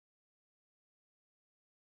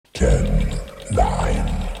10,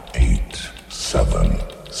 9, 8, 7,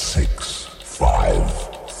 6, 5,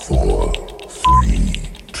 4, 3,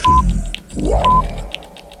 2, 1,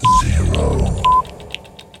 0.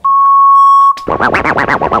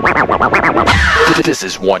 This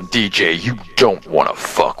is one DJ you don't want to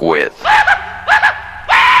fuck with.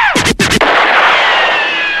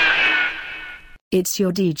 It's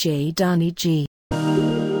your DJ Danny G.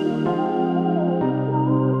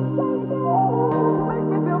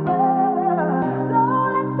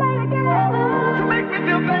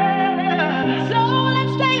 So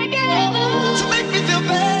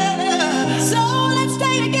let's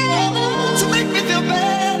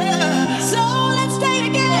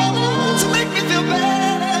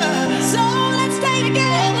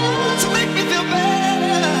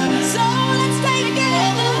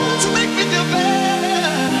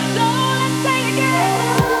stay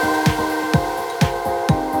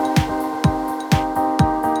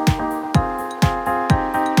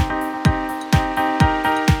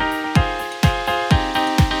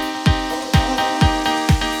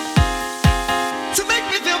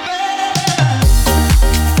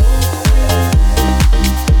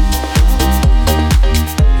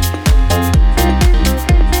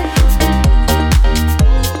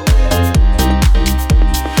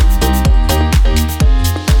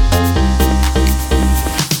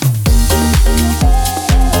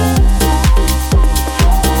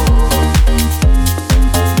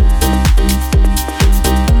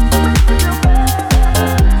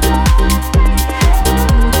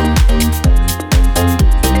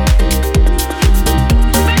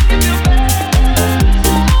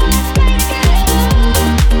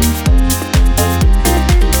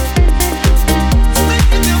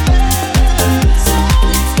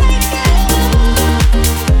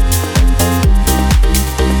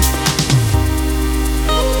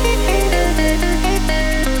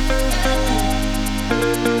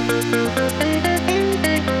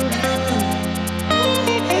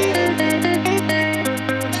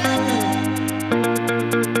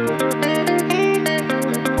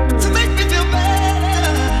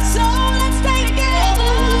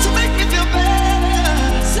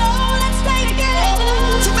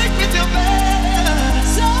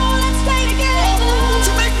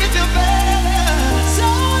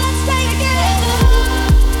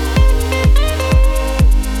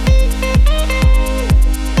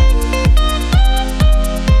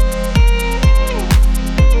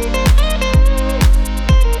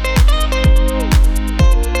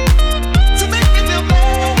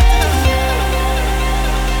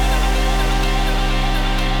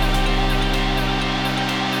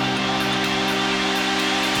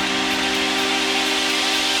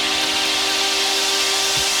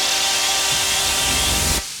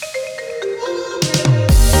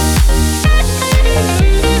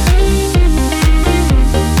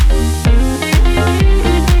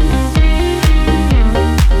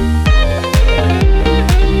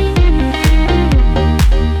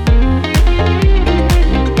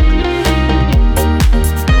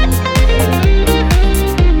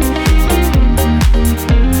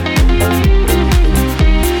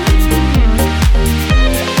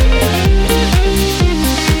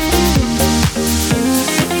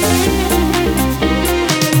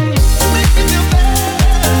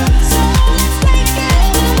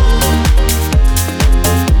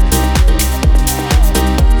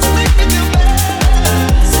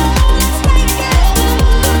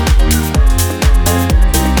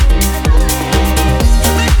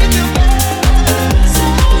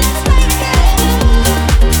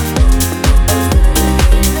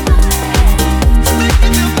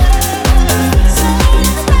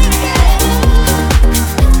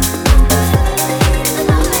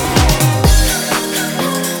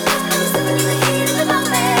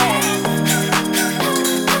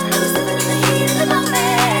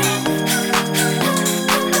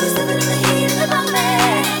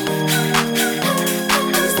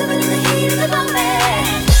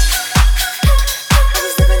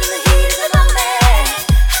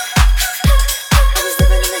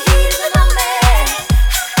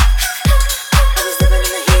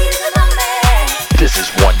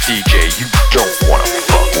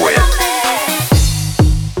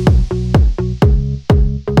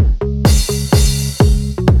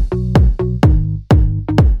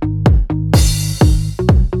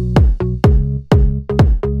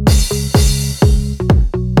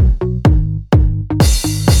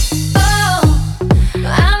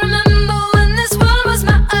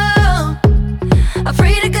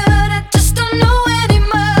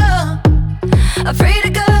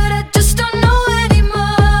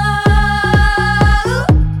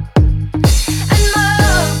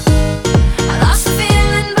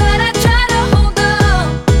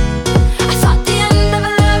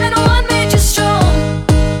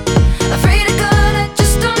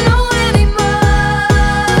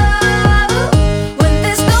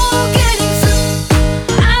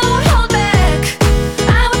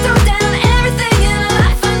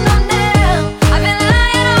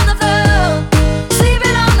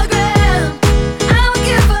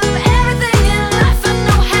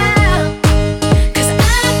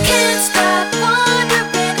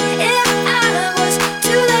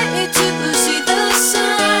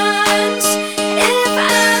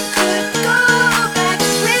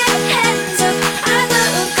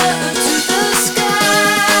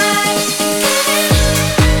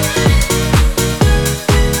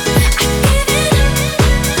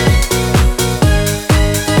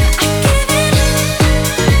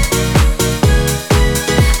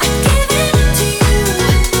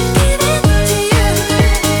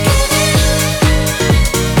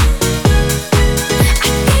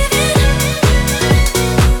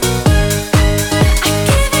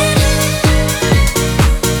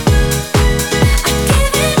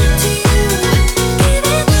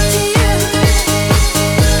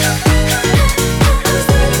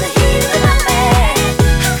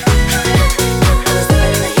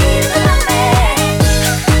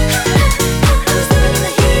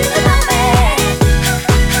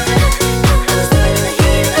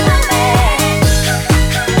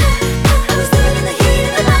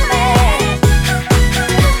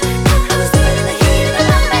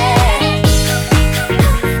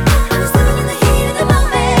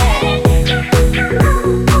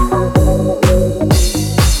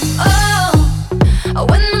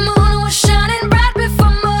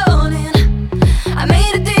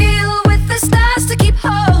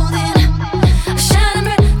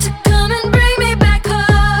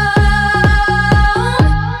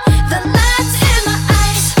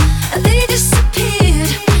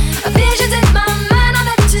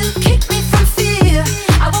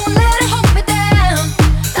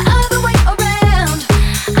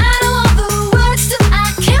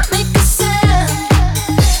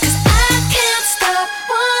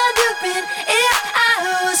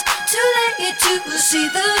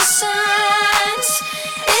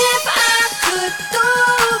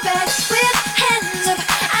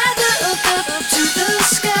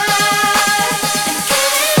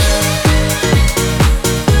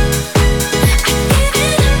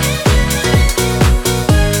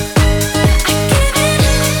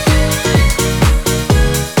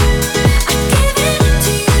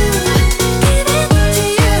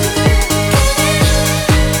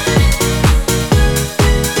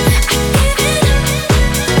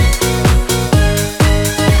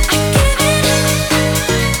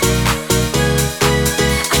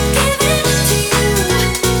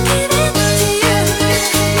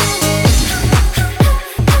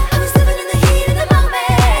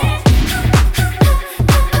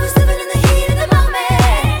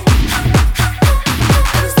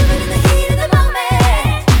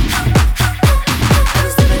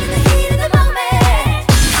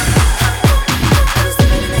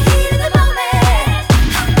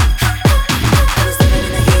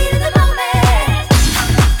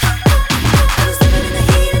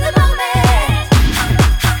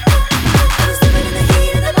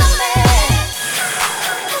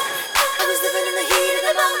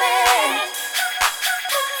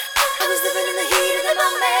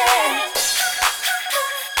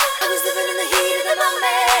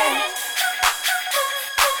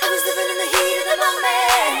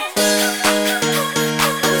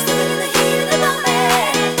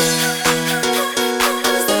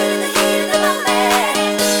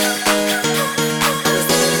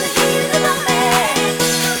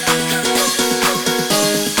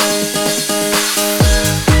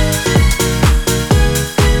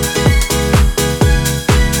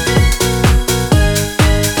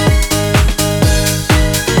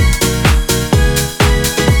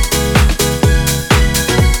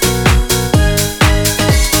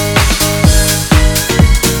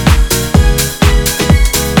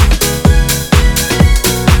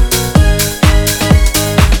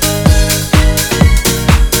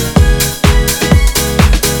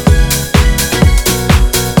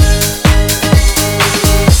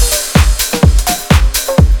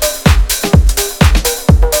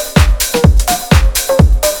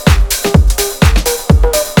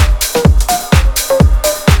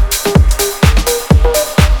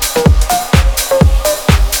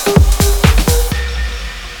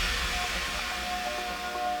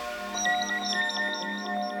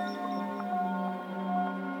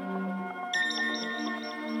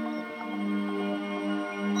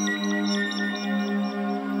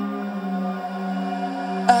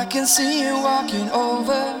I can see you walking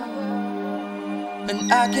over,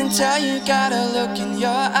 and I can tell you got a look in your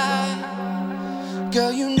eye.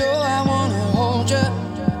 Girl, you know I wanna hold you,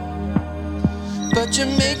 but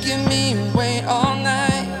you're making me wait all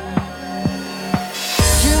night.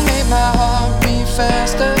 You make my heart beat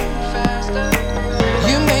faster,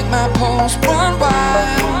 you make my pulse run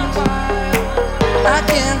wild. I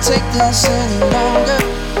can't take this any longer,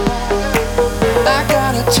 I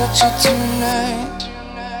gotta touch you tonight.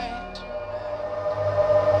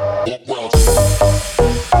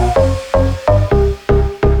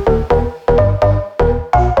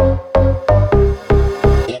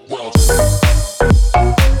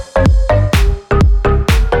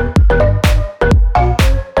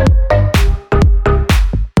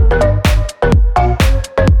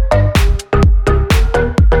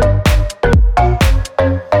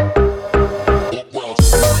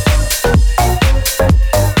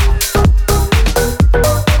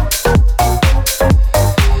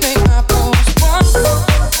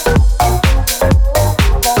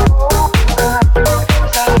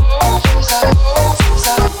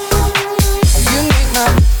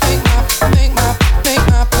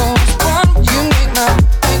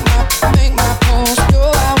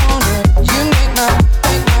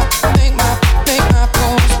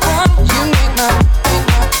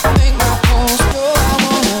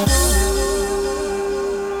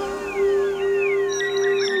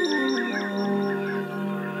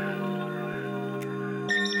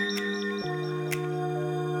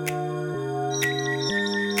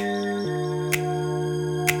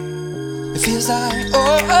 It feels like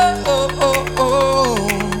oh oh oh oh oh.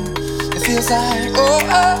 It feels like oh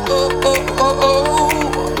oh oh oh oh oh.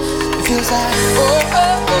 It feels like oh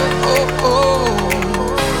oh oh oh oh.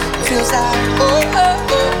 It feels like oh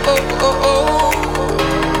oh oh oh oh.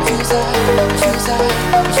 It feels like, it feels like,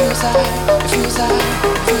 it feels like, it feels like,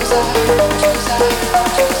 it feels like, it feels like,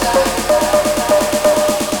 it feels like.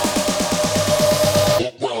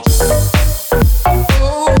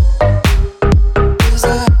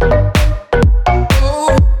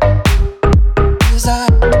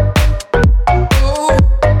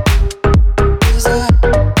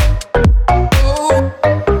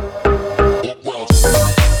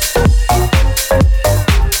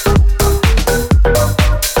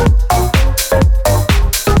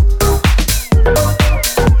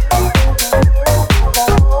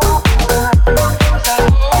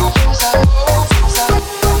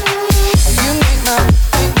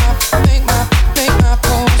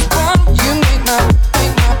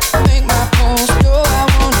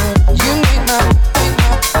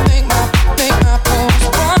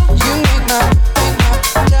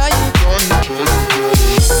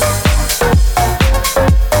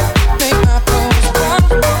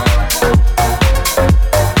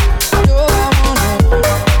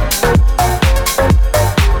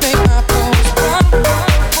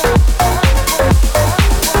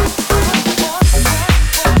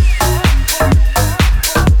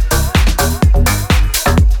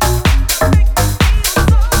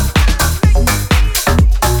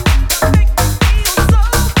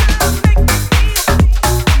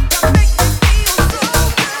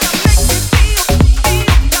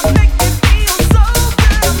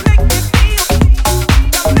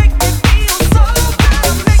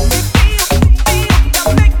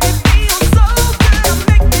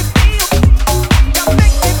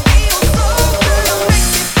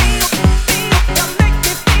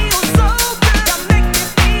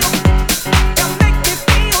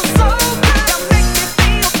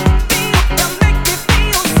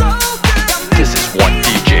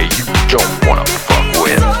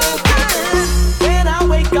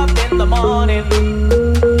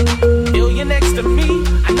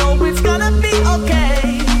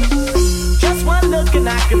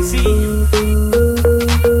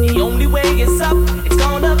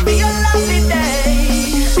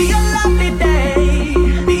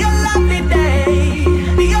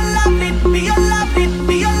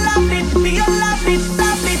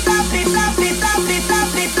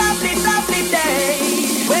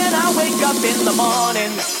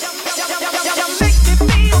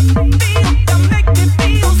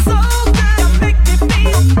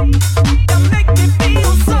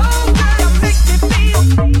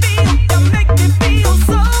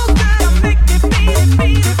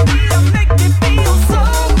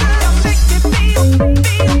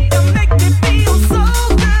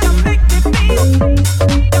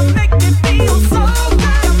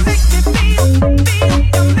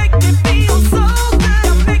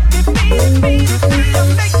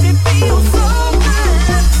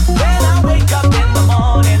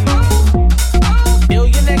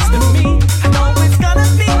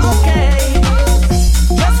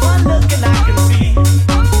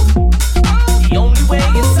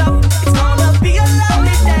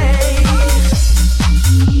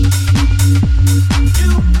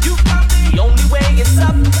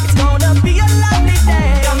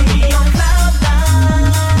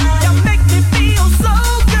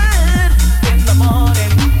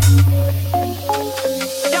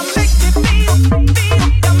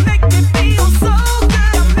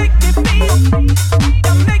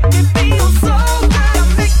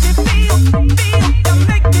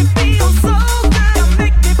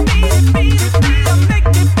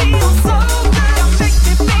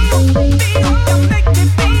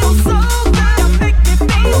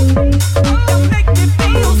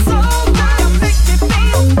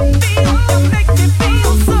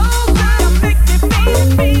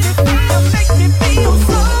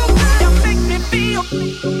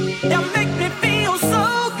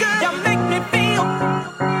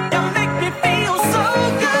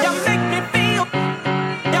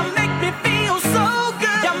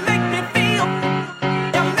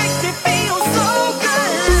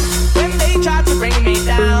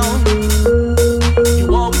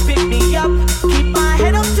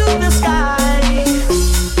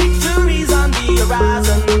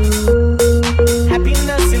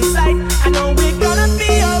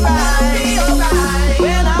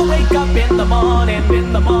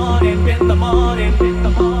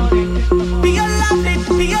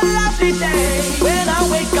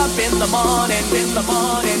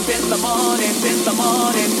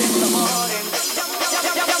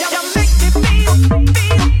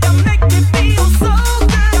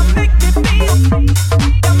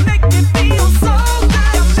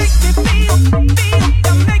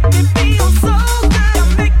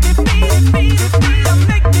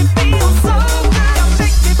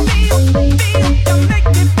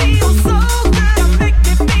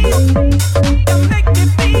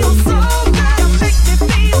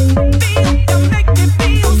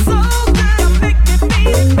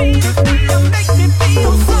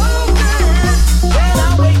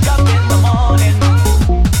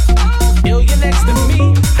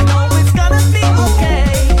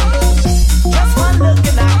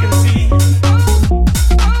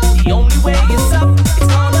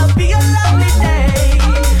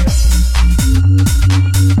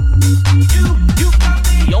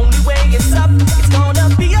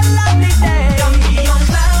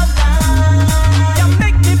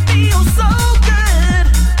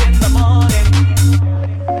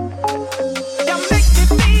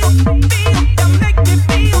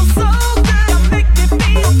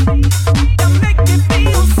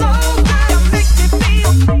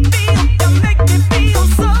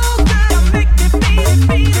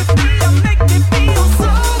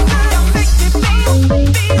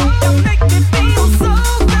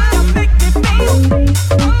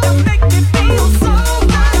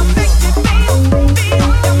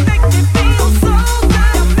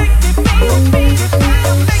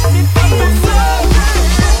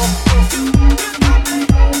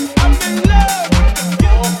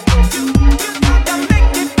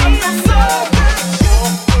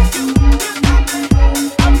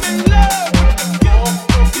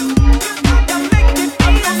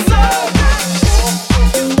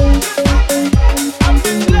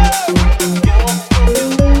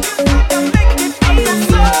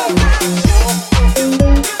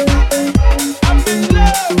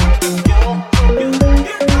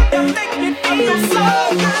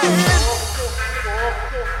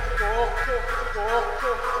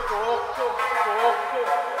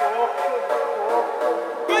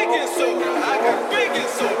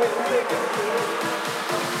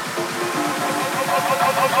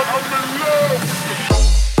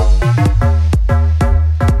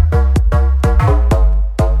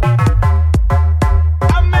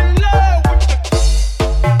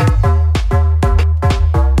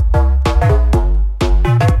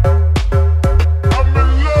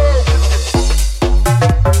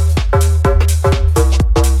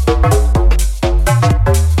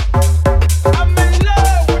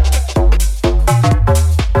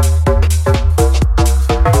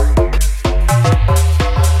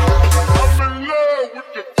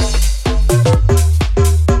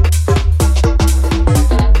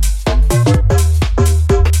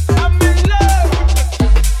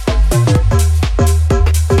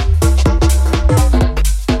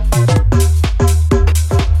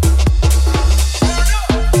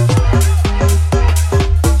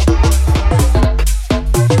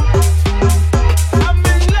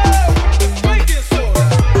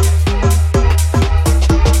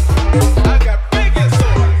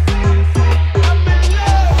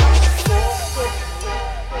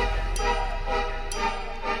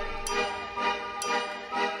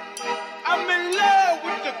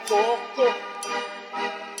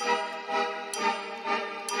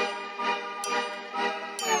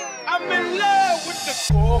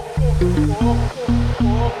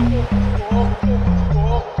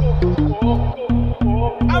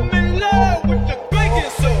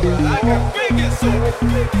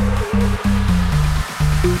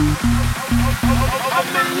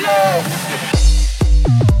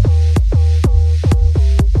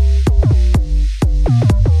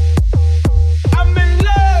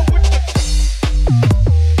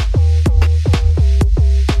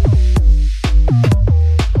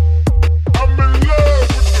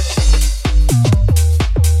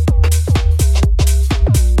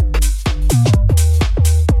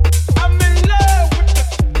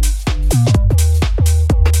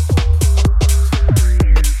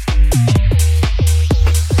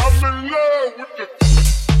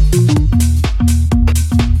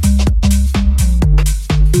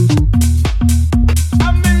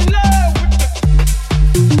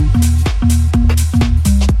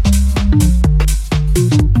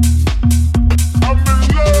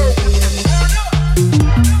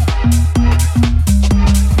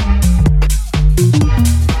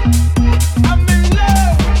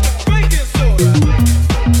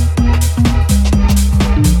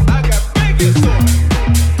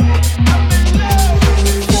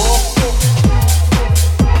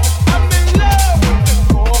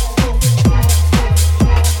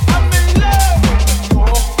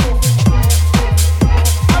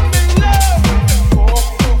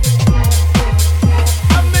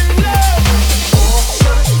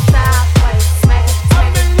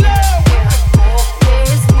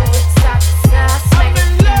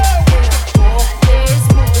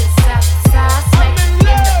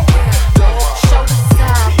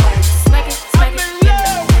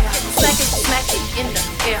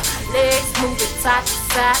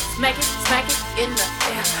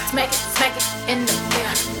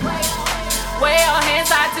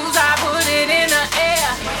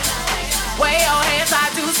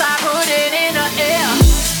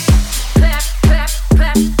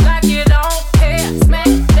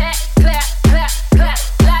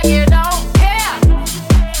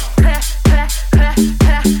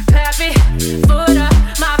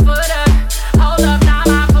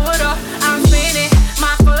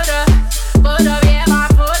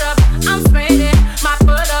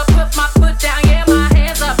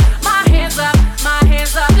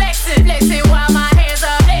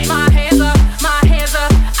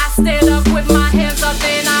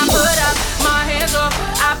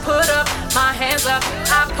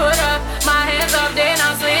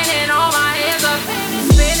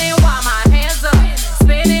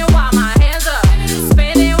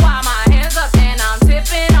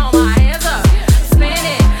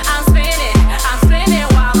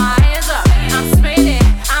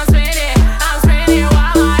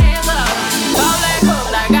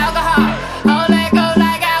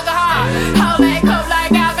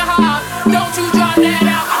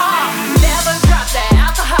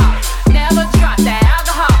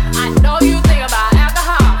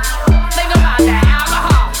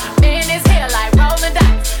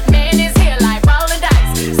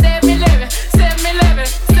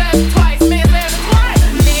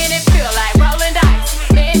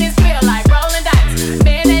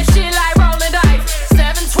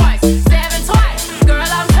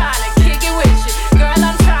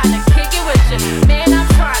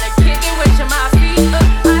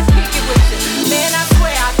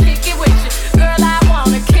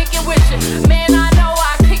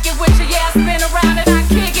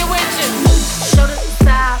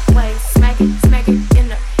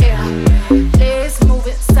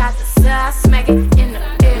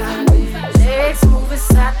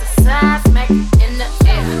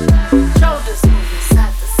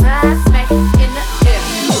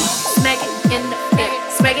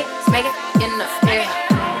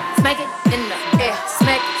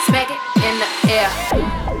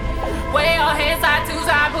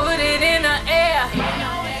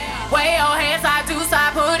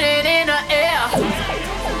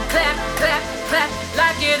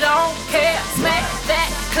 care. Smack that,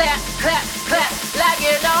 clap, clap, clap, like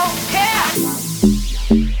you don't care.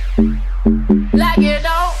 Like you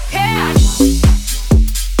don't care.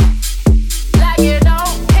 Like you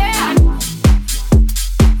don't care.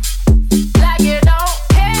 Like you don't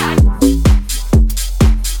care.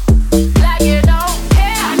 Like you don't care. Like you don't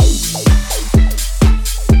care.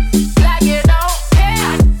 Like you don't care.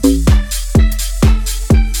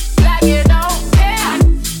 Like you don't care.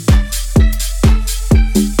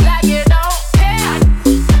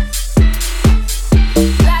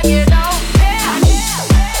 Like you don't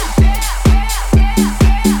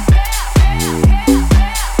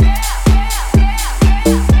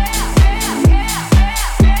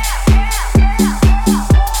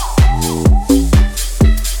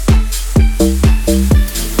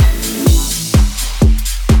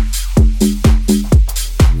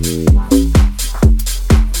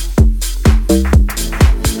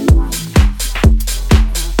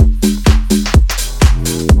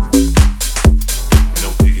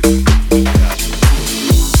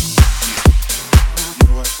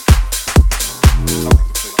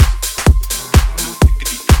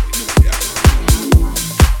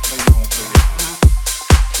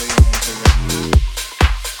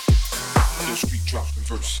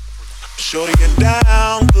Shorty get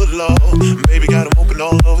down, good lord. Baby got 'em open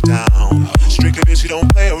all over town. Strictly bitch, she don't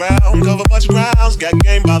play around. Cover much grounds, got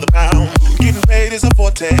game by the pound. Getting paid is a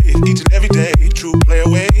forte, each and every day. True play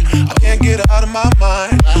away, I can't get her out of my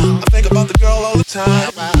mind. I think about the girl all the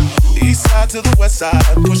time. East side to the west side,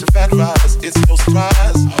 pushing fat rides, it's no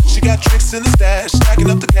surprise. She got tricks in the stash, stacking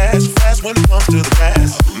up the cash fast when it comes to the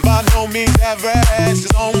gas. By no means average,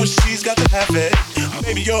 it's on when she's got to have it.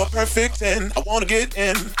 Baby, you're a perfect 10. I wanna get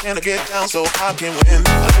in, can I get down so I can win?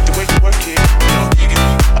 I like the way you work it,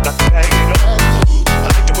 I got to bag it up. I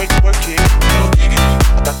like the way you work it, I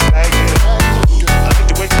got to bag it up. I like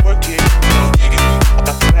the way you work it, I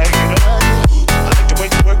got to bag it up. I like the way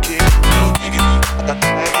you work it, I got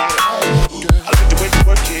to bag it up. I like the way you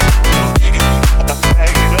work it, I got to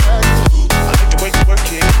bag it up. I like the way you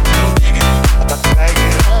work it, I got to bag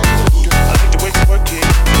it up. I like the way you work it,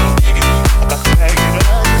 I got to bag it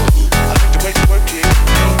up. I like the way you work it,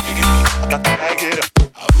 I got to bag it up.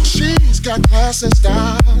 She's got class and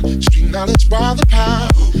style, street knowledge by the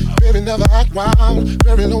pound. Baby never act wild,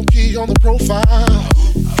 very low key on the profile.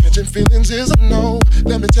 Catching feelings is a no,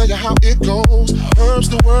 let me tell you how it goes. Herbs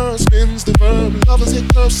the word, spins the verb. Lovers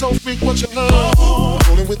hit curves so frequent you love.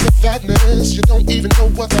 Rolling with the fatness, you don't even know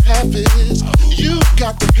what the half is. You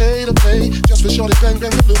got to pay to play, just for shorty bang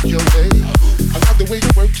bang to look your way. I like the way you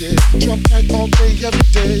work it, drop tight all day, every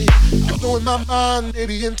day. You're blowing my mind,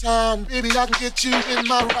 maybe in time, baby I can get you in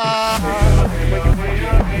my ride.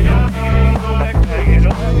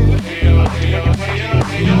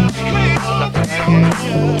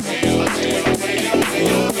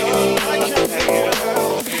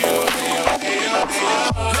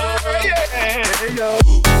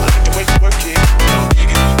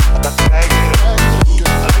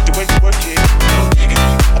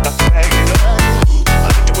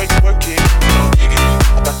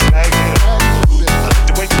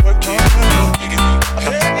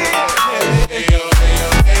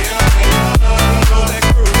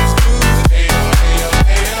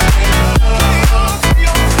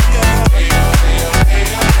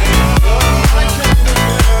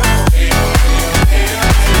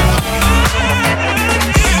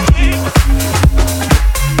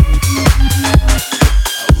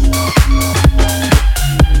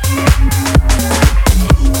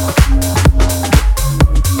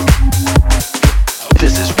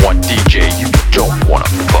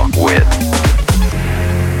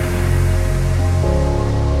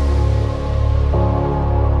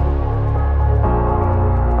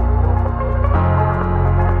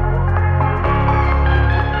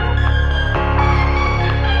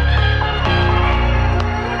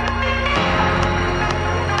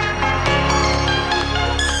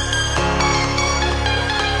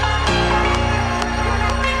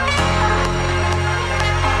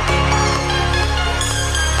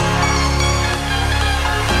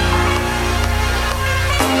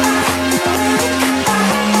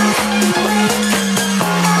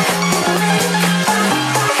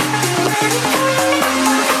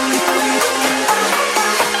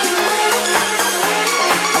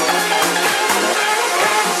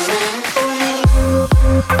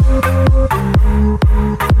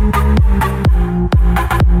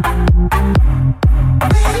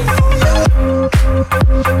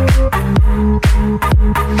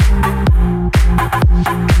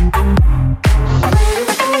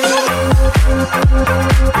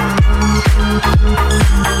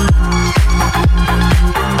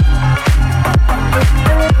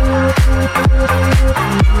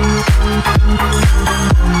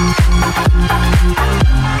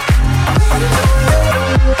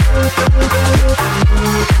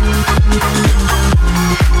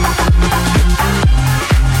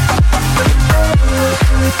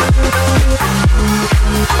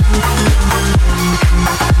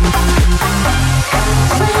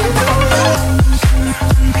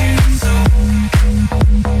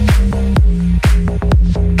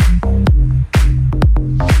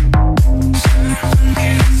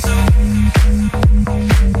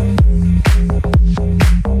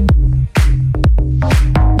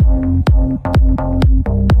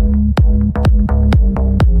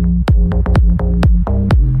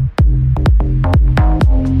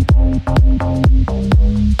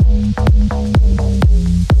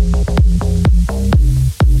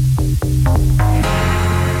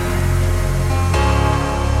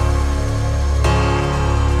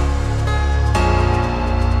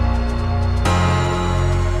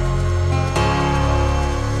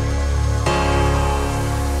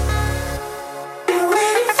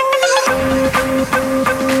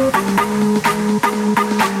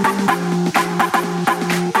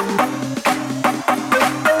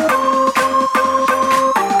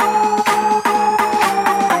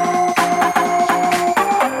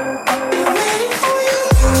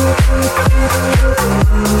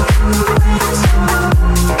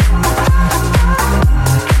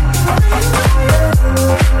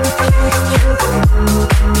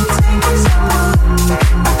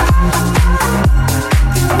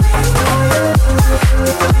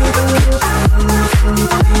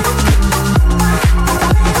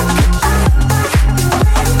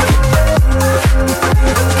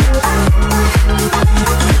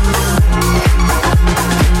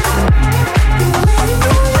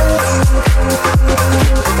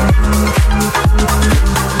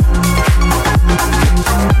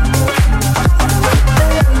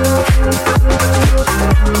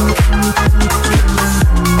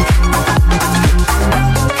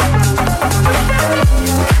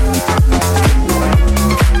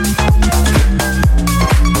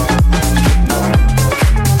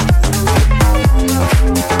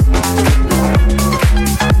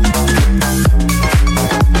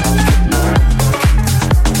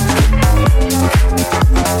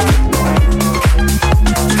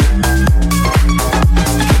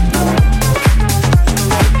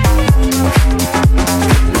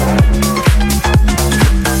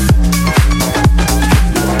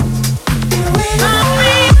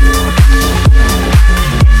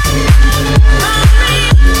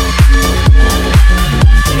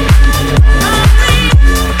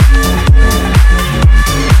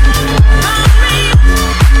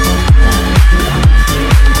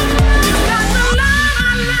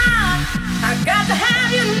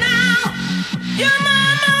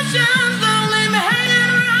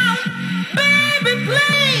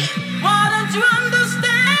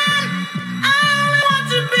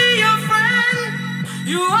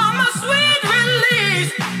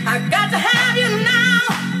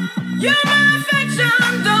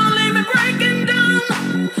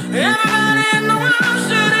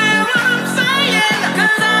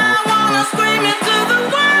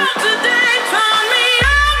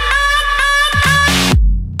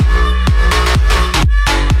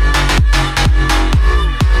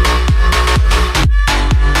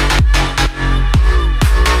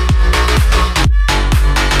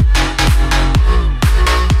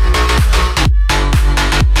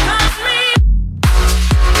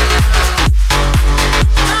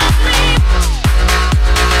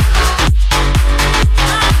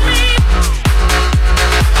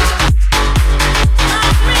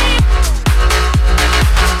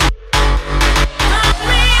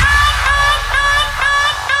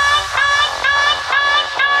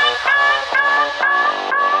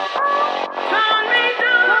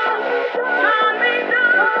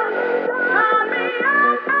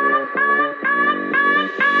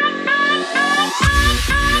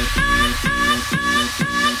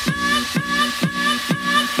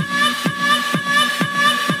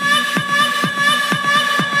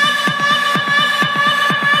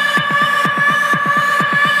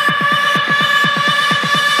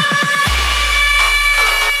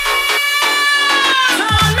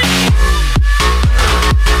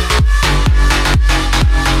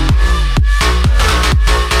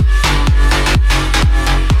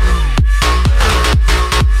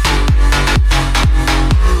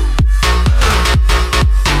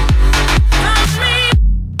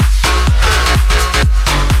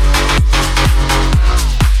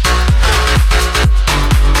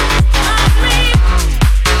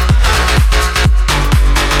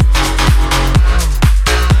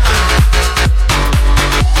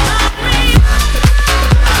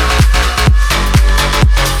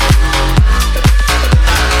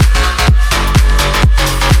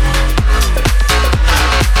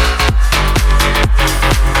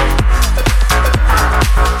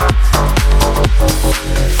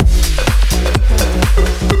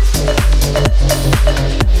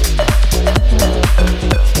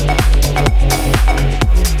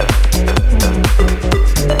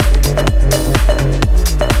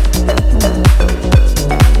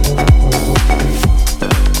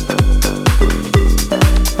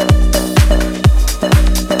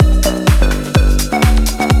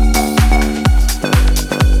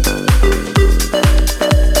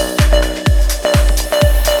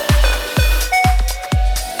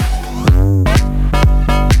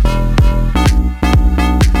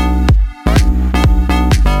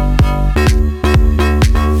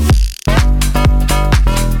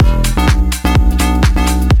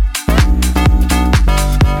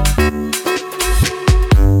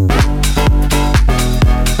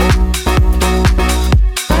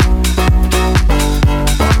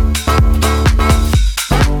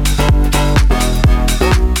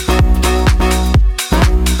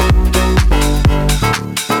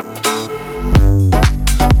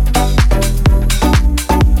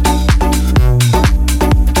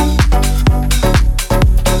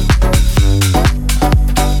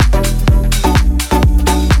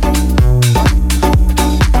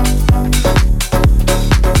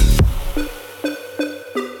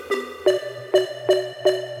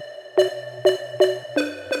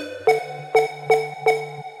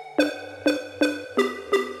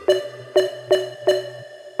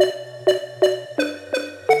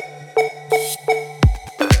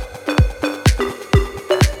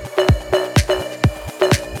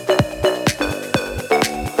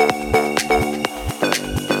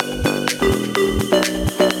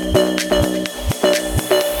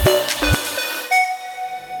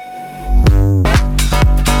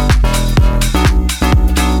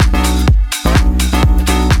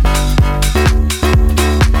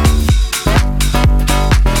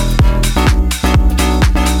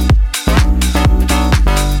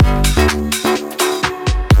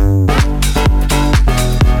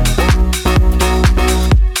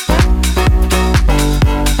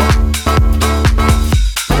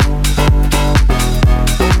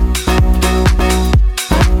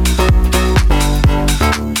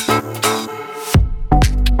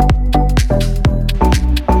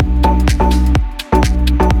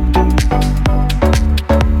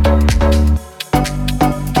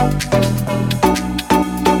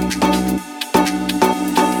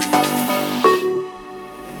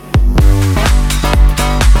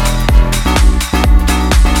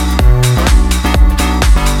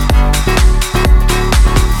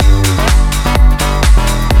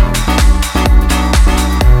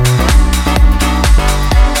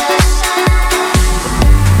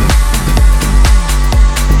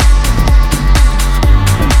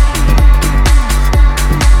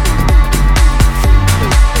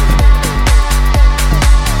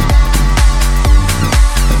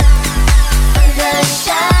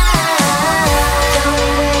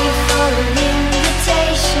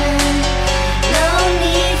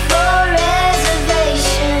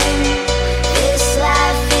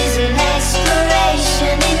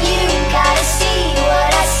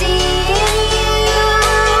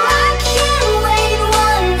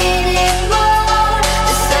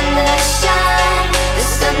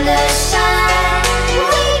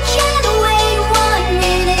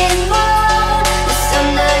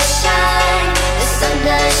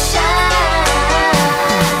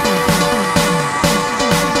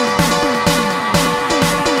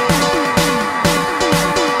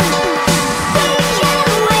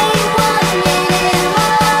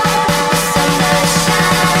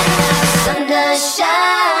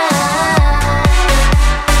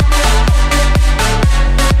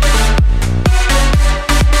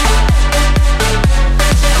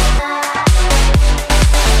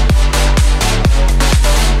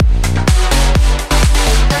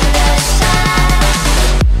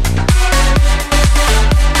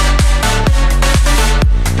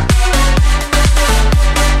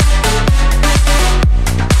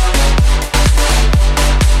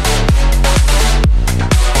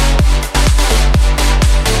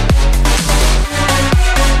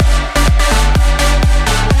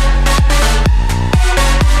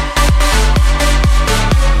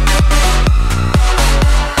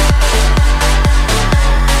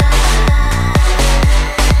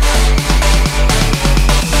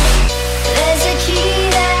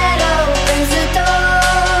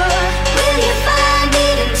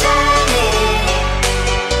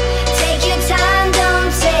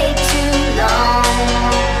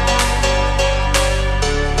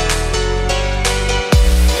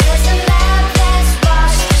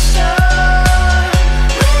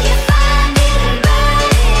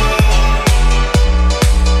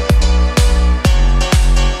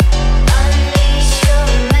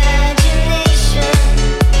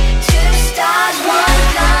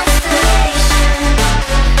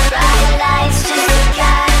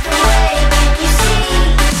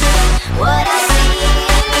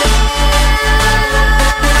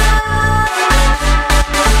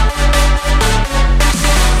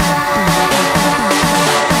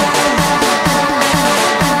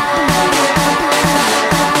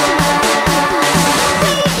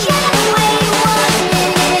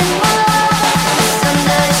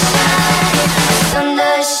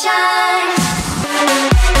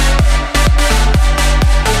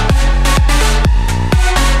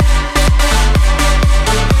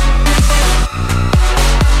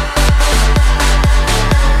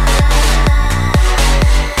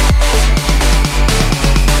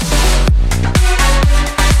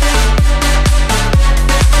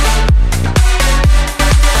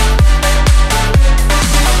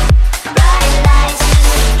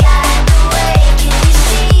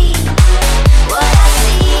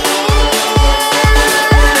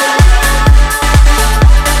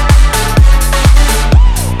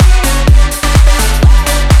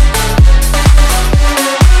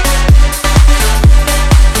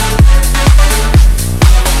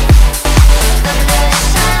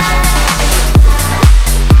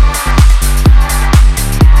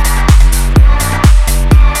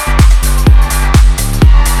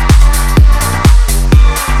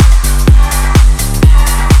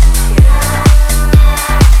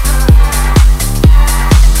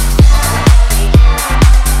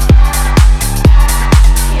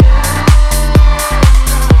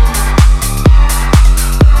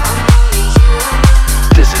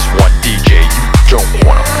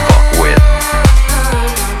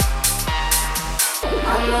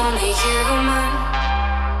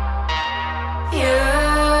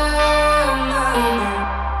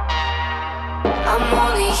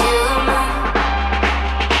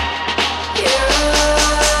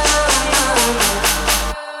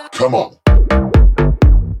 Come on.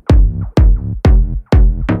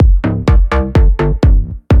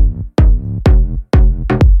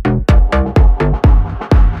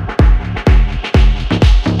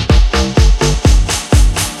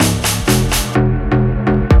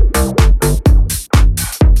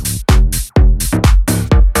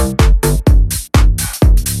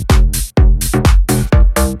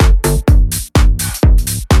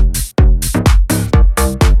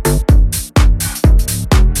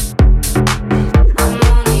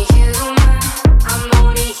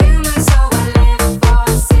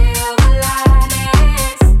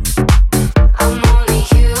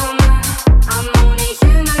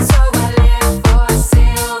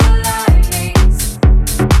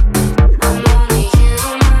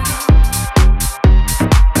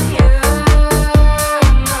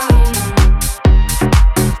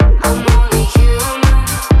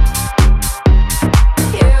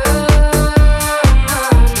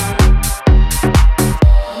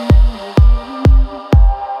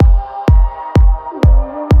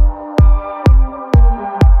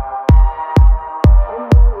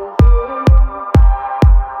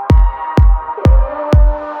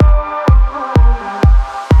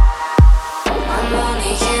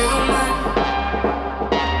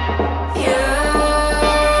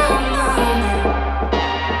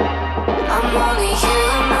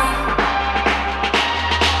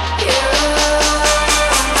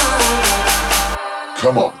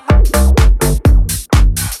 Come on.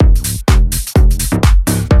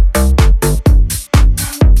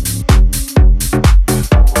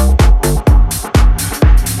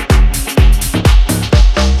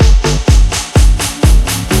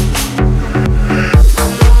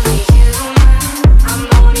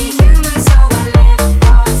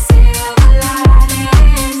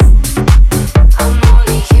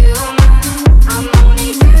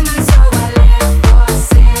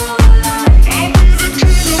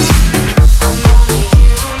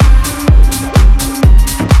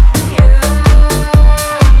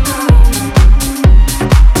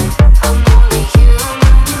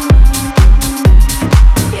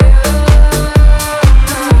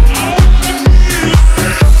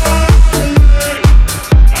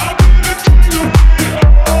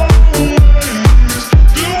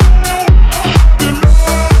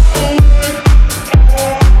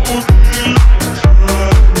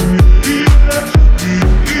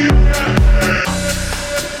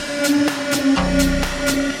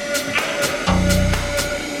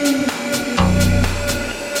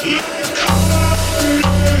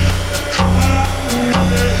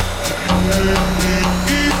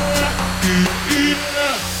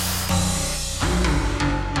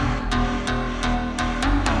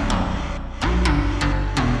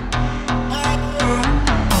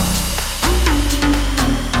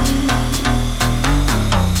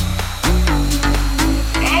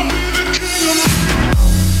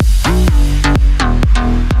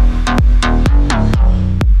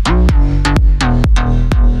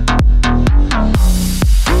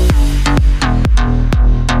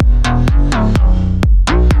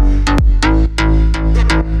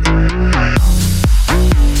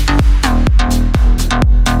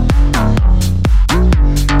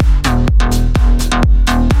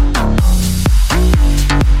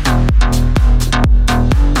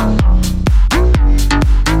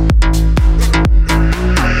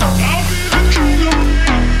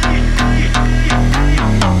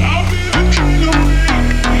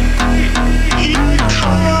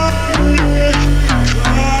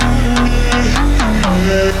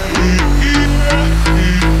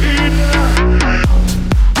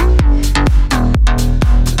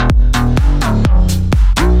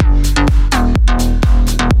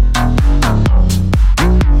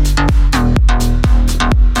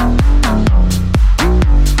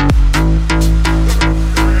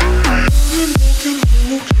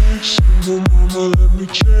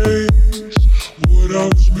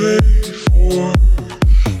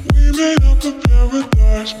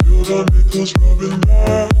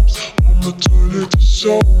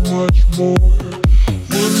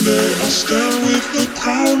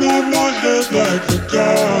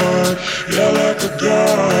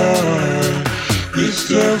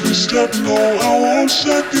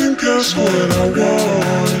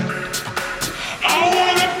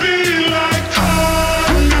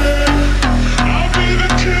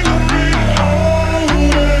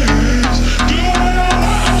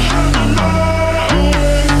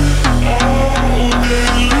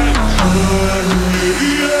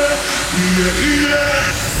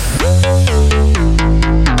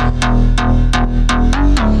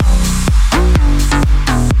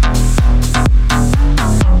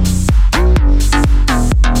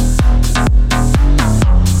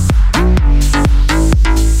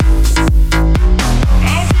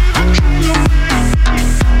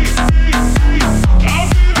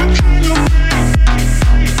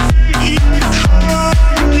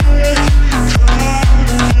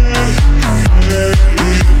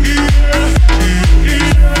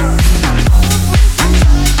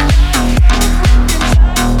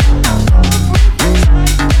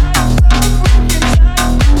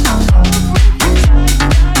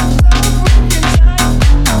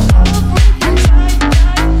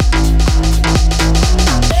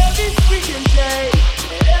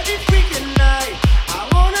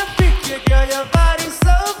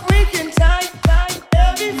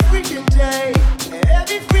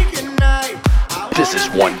 This is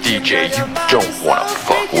one DJ you don't wanna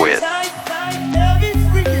fuck with. Every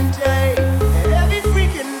freaking day, every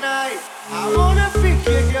freaking night, I wanna freak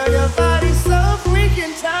you, girl. Your body's so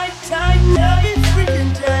freaking tight, tight. Every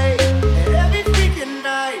freaking day, every freaking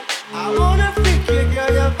night, I wanna freak you, girl.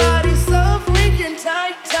 Your body's so freaking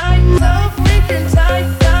tight, tight, so freaking tight,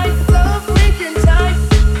 tight, so freaking tight,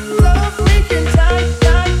 so freaking tight,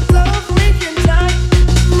 tight, so freaking tight,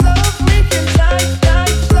 so freaking tight,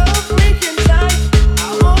 tight, so freaking tight. I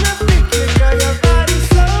wanna freak you, girl. Your body's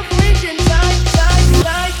so freaking tight, tight,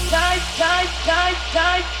 tight, tight, tight, tight,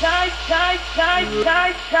 tight, tight, tight, tight, tight,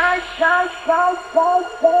 tight, tight, tight, tight,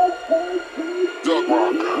 Dub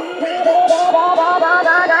Rock.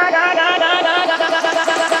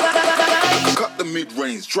 Cut the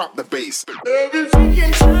mid-range, drop the bass. Every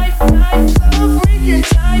freaking tight, tight, so freaking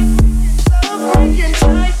tight, so freaking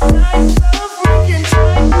tight, tight, so freaking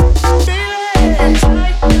tight, feeling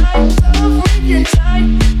tight, tight, so freaking tight,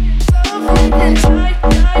 so freaking tight,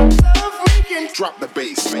 tight, so freaking. Drop the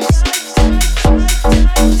bass.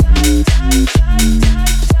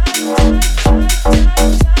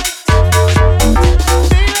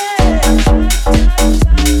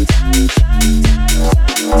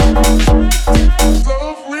 So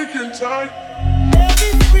freaking tight.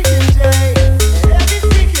 Every freaking day, every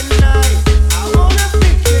freaking night, I wanna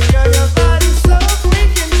freak you, girl. Your body's so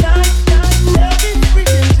freaking tight, tight. Every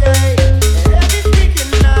freaking day, every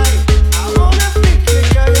freaking night, I wanna freak you,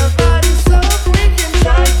 girl. Your body's so freaking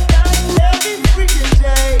tight, tight. Every freaking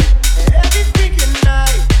day, every freaking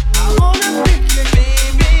night, I wanna freak you,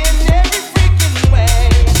 baby, in every freaking way.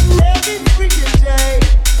 Every freaking day,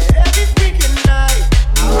 every freaking night,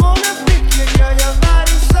 I wanna freak you, girl. Your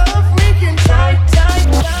body's so freaking tight, tight,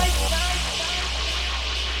 tight, tight.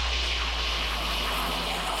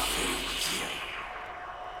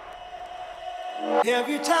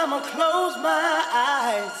 Every time I close my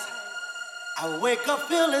eyes, I wake up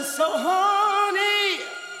feeling so horny.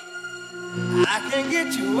 I can't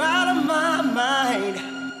get you out of my mind,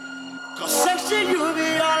 'cause sex to you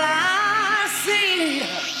be all I see.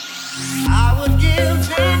 I would give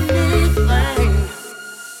anything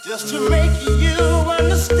just to make you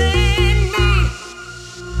understand me.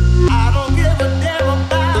 I don't give a damn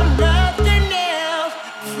about nothing else.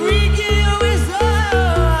 Freaking you is all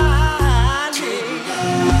I need.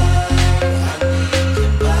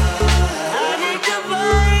 I need your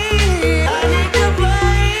body. I need your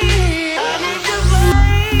body. I need your body.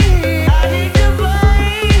 I need your body. I need your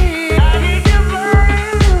body. I need your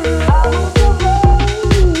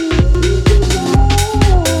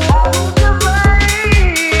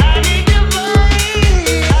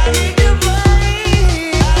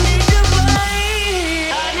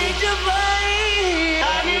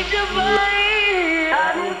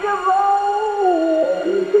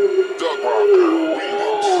Dub Rock.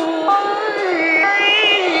 Remix.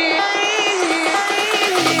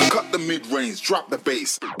 Cut the mid-range, drop the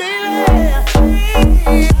bass.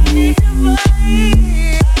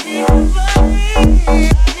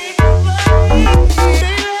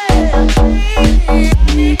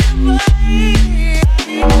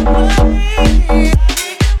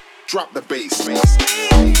 Drop the bass.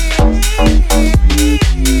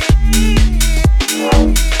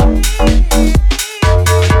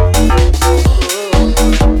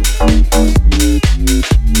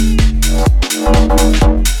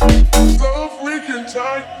 So freaking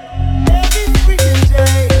tight. Every freaking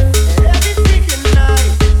day, every freaking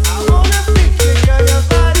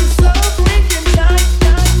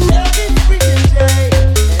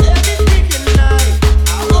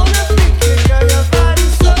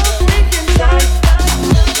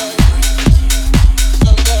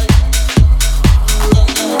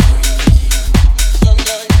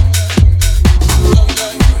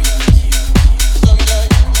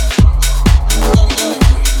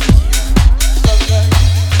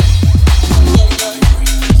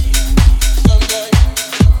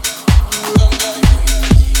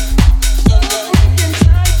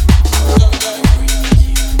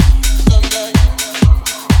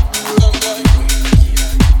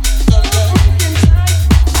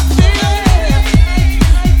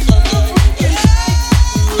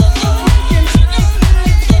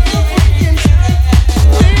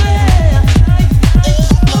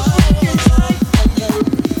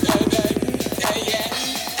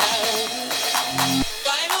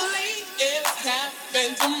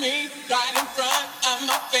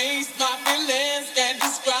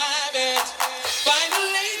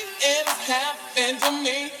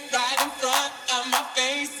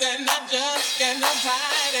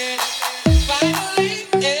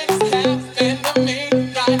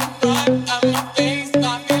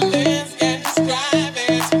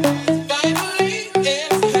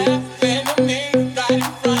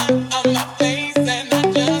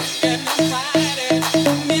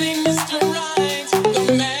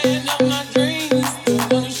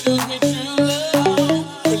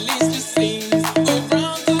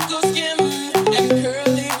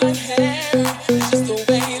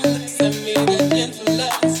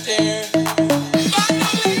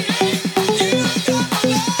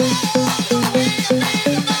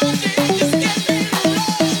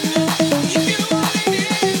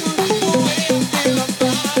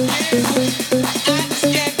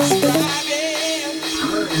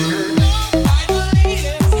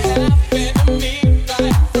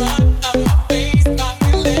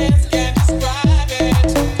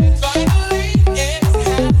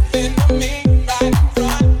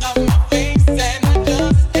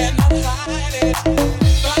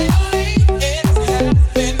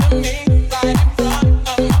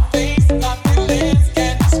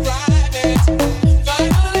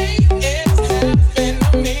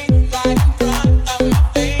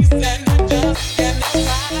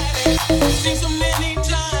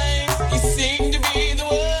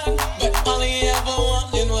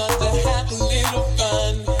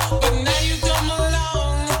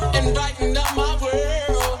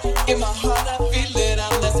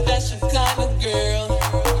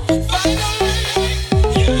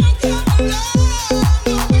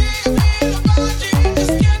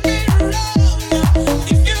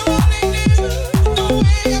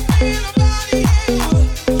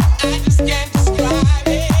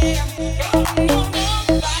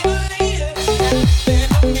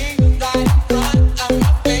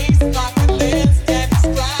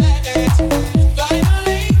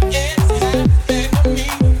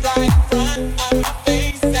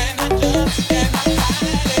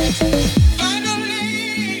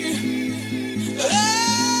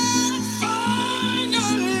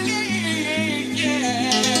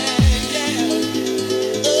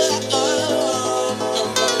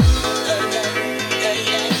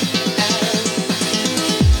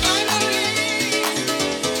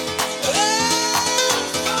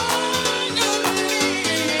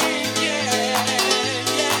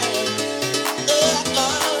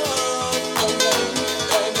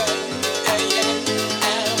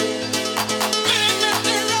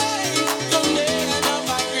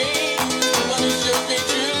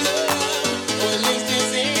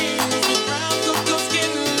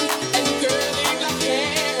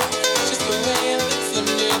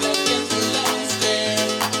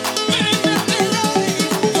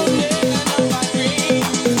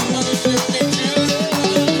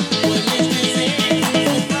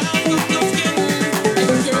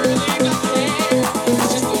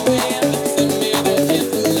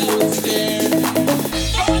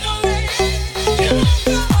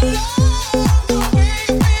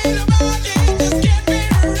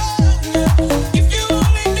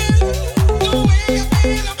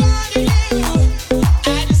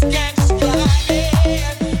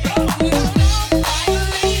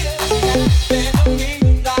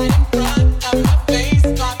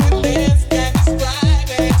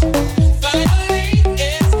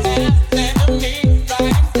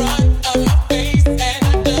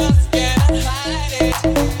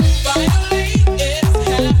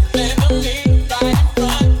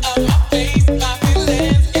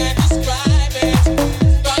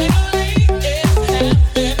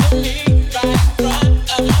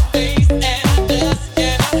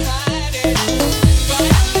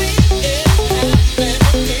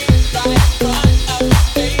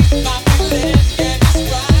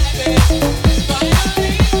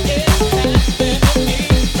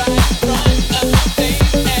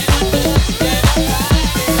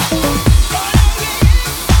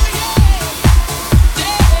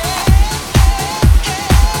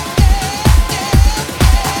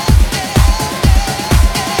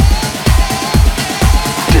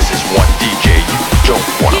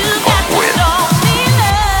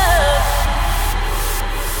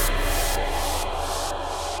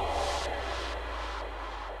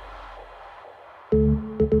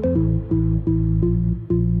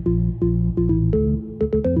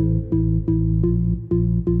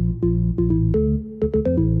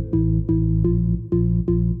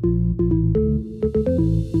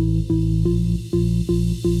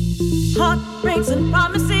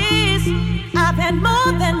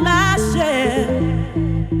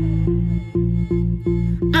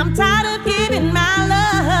I'm tired of giving my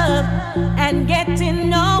love and getting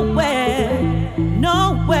nowhere,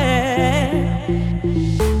 nowhere.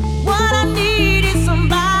 What I need is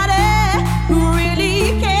somebody who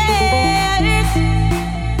really cares.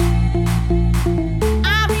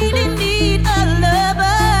 I really need a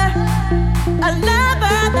lover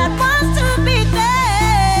that wants to be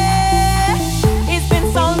there. It's been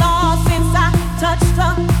so long since I touched a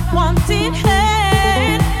wanting hand.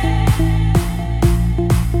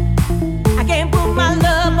 I can't put my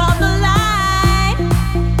love on the line.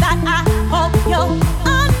 That I hope you'll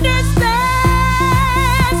understand.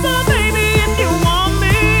 So baby, if you want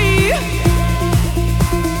me,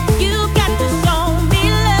 you got to show me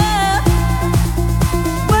love.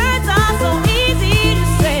 Words are so easy to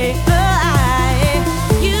say.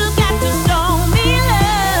 You got to show me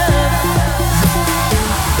love.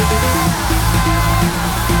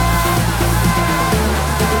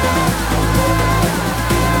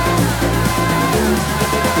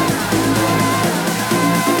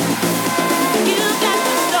 You got to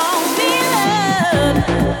show me love.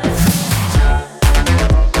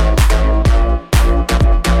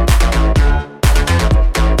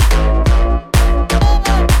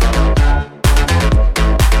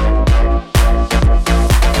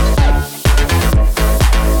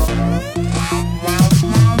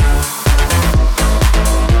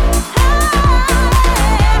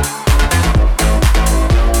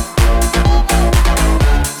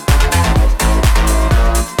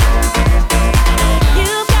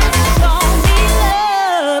 You got to show me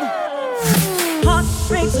love.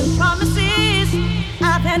 Heartbreaks and promises,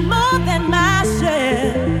 I've had more than my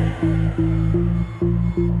share.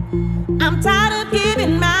 I'm tired of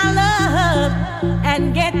giving my love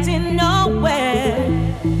and getting nowhere,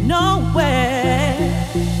 nowhere.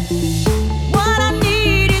 What I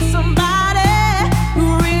need is somebody who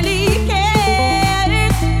really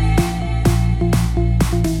cares.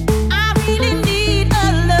 I really need a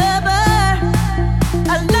lover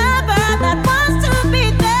that wants to be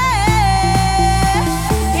there.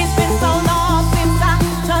 It's been so long since I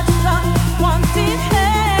touched a wanting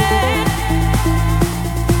hand.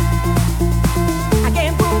 I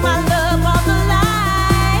can't put my love on the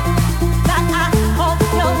line. That I hope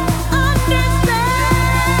you'll understand.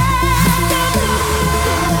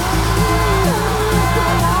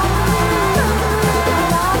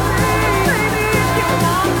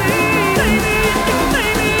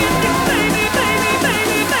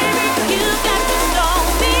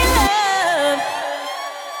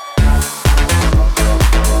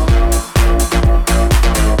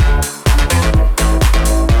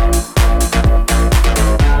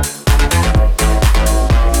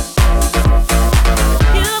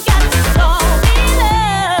 You got to show me love. You got to show me love. You got to show me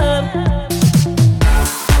love.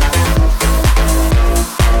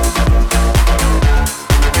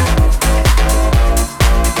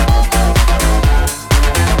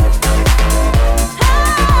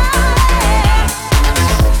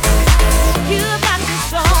 You got to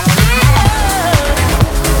show me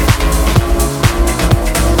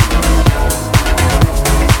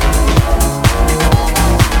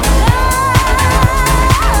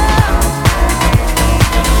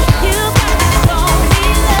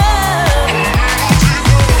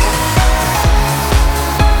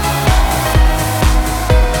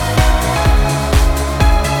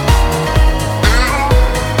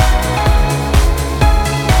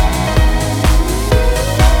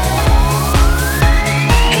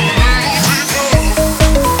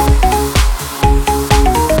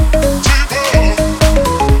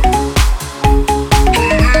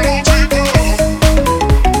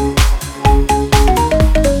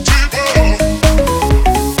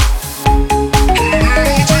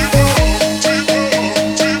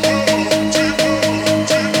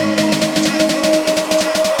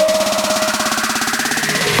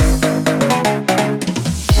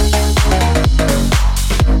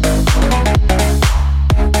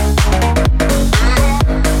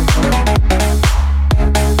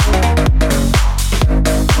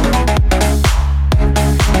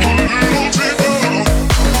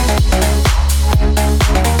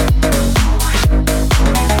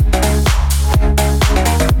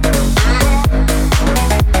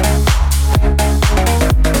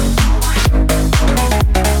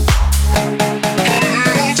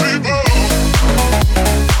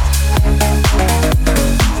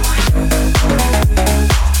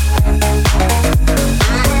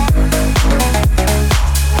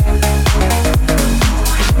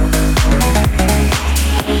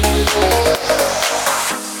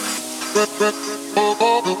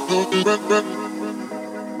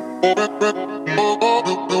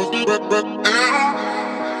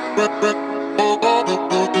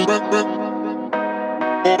love.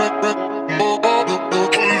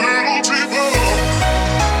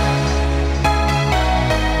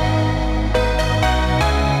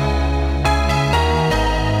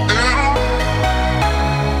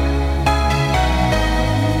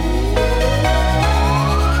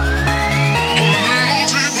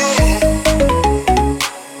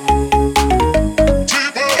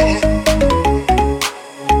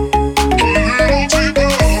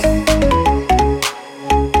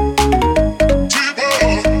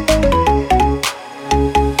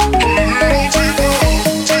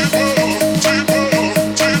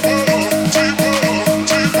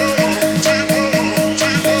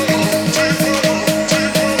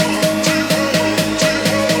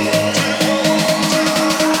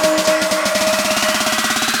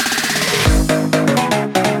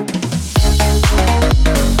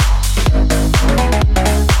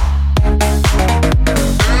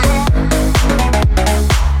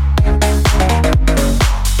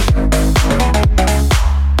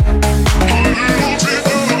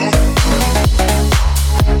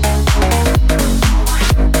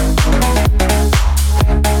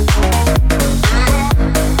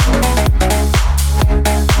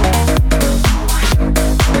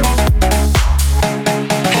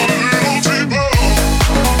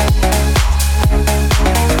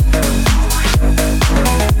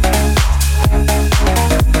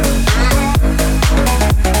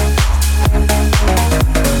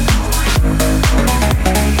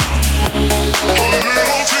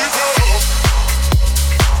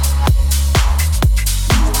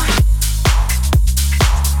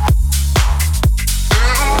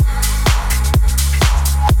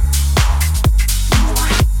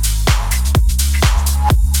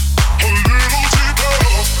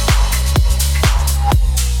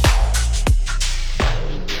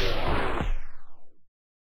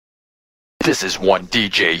 This is one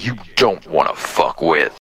DJ you don't wanna fuck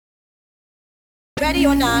with. Ready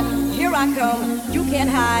or not, here I come, you can't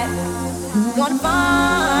hide. Gonna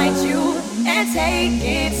find you and take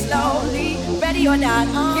it slowly. Ready or not,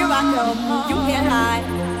 here I come, you can't hide.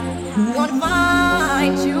 Gonna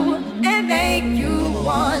find you and make you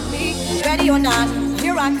want me. Ready or not,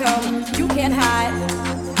 here I come, you can't hide.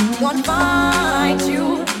 Gonna find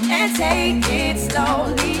you and take it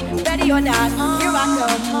slowly. Ready or not, here I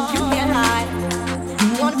come, you can't hide.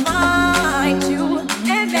 Gonna find you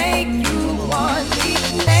and make you want me,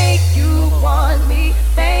 make you want me,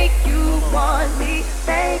 make you want me,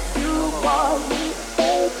 make you want me,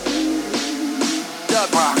 make you.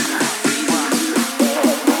 Dub Rock.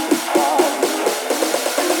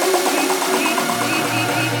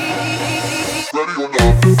 Ready or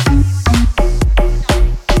not?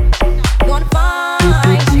 Gonna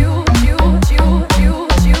find you, you.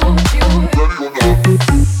 Ready or not?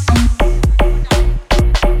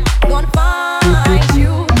 Gonna find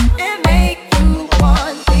you and make you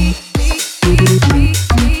want me, me.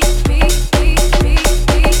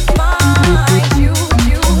 Find you,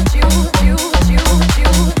 me.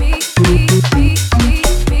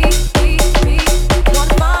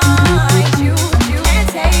 Gonna find you and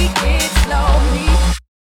take it slowly.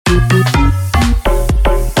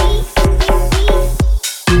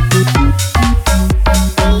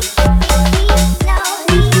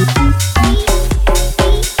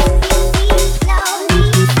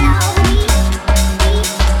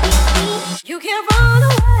 You can't run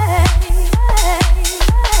away.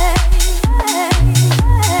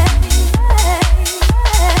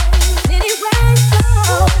 Anyway,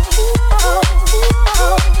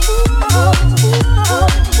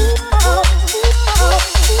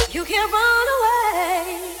 you can't run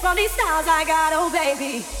away from these styles I got, oh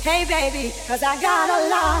baby. Hey baby, 'cause I got a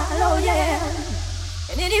lot, oh yeah.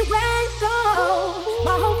 And anywhere you go,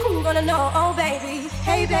 my whole crew gonna know, oh baby.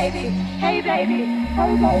 Hey baby, hey baby,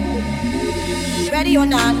 hey baby. Ready or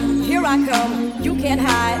not, here I come, you can't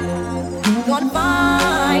hide. Gonna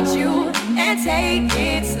find you and take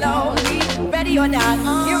it slowly. Ready or not,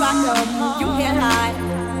 here I come, you can't hide.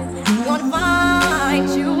 Gonna find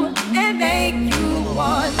you and make you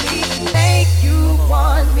want me, make you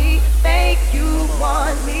want me, make you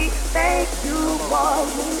want me, make you want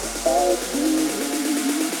me, make you.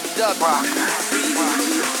 Dub Rock.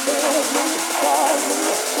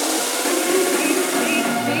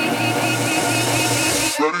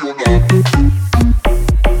 Ready or not?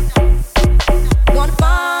 Gonna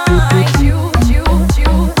find you.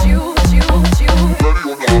 Ready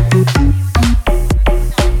or not?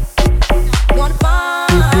 Gonna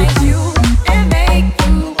find you and make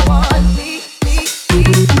you want me, me.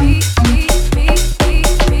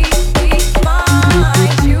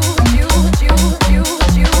 Find you,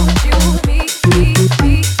 me.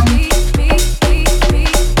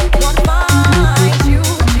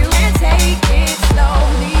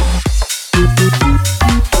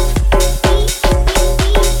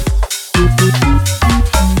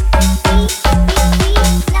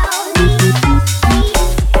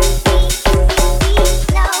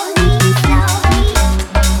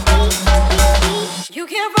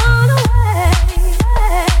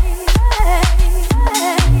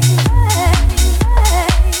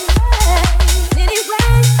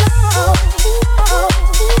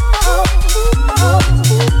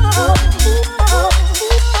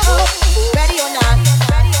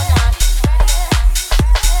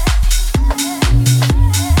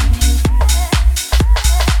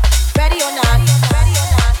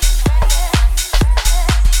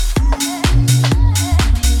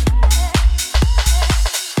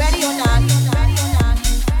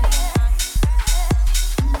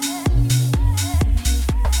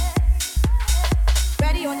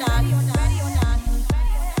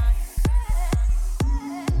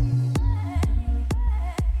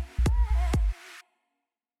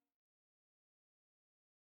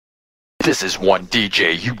 This is one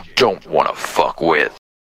DJ you don't wanna fuck with.